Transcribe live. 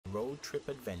road trip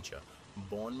adventure,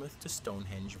 Bournemouth to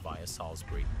Stonehenge via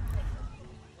Salisbury.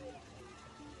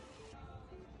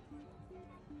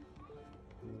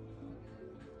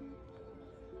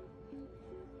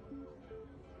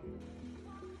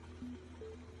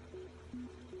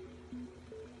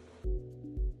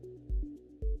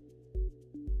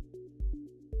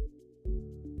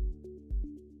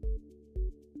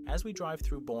 As we drive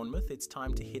through Bournemouth, it's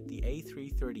time to hit the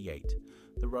A338,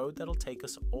 the road that'll take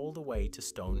us all the way to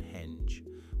Stonehenge.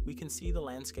 We can see the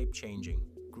landscape changing,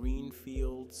 green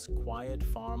fields, quiet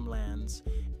farmlands,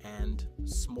 and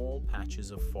small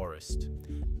patches of forest.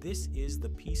 This is the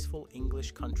peaceful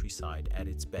English countryside at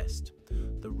its best.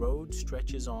 The road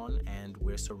stretches on and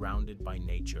we're surrounded by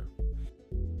nature.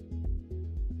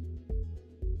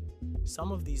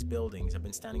 Some of these buildings have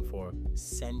been standing for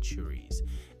centuries,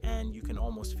 and you can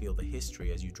almost feel the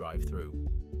history as you drive through.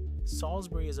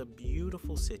 Salisbury is a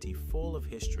beautiful city full of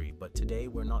history, but today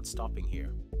we're not stopping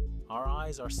here. Our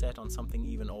eyes are set on something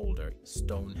even older,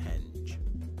 Stonehenge.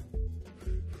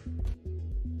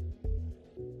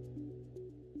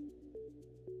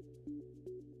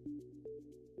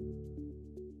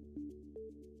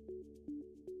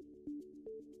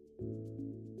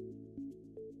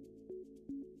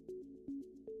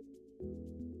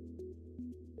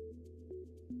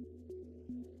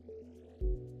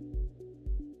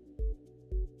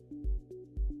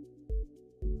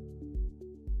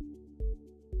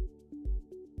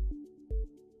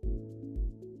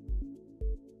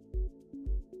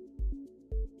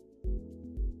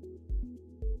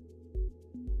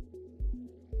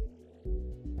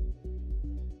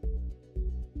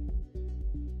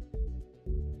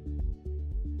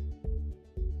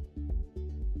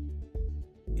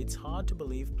 It's hard to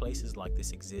believe places like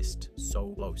this exist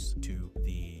so close to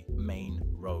the main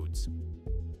roads.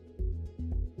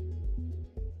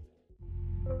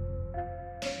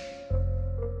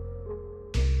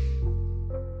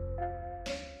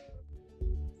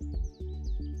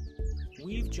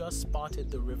 We've just spotted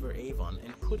the River Avon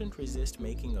and couldn't resist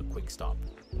making a quick stop.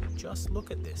 Just look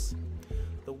at this.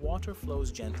 The water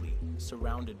flows gently,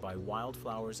 surrounded by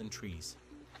wildflowers and trees.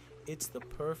 It's the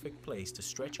perfect place to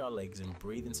stretch our legs and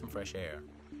breathe in some fresh air.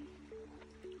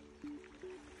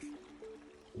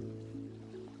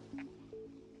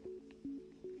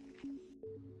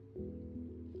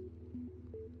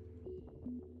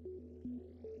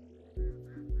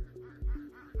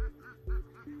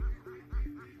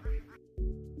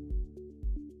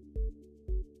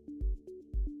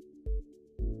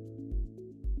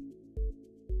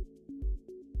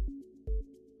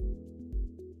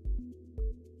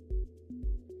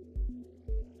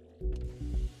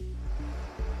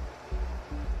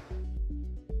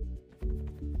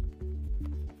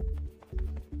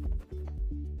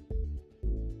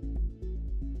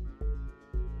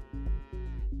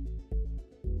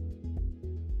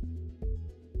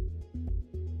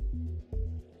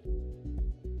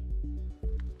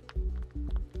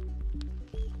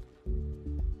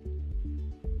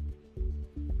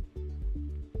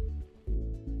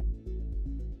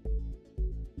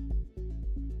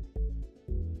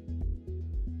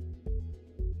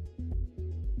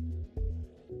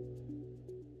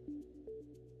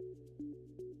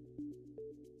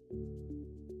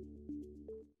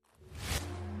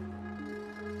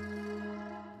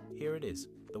 Here it is,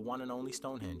 the one and only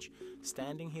Stonehenge.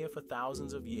 Standing here for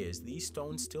thousands of years, these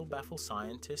stones still baffle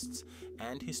scientists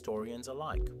and historians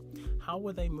alike. How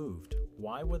were they moved?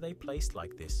 Why were they placed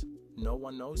like this? No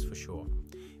one knows for sure.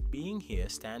 Being here,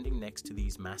 standing next to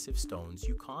these massive stones,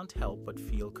 you can't help but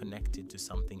feel connected to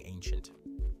something ancient.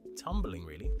 It's humbling,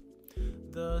 really.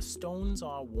 The stones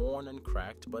are worn and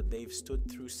cracked, but they've stood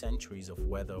through centuries of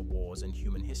weather, wars, and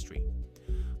human history.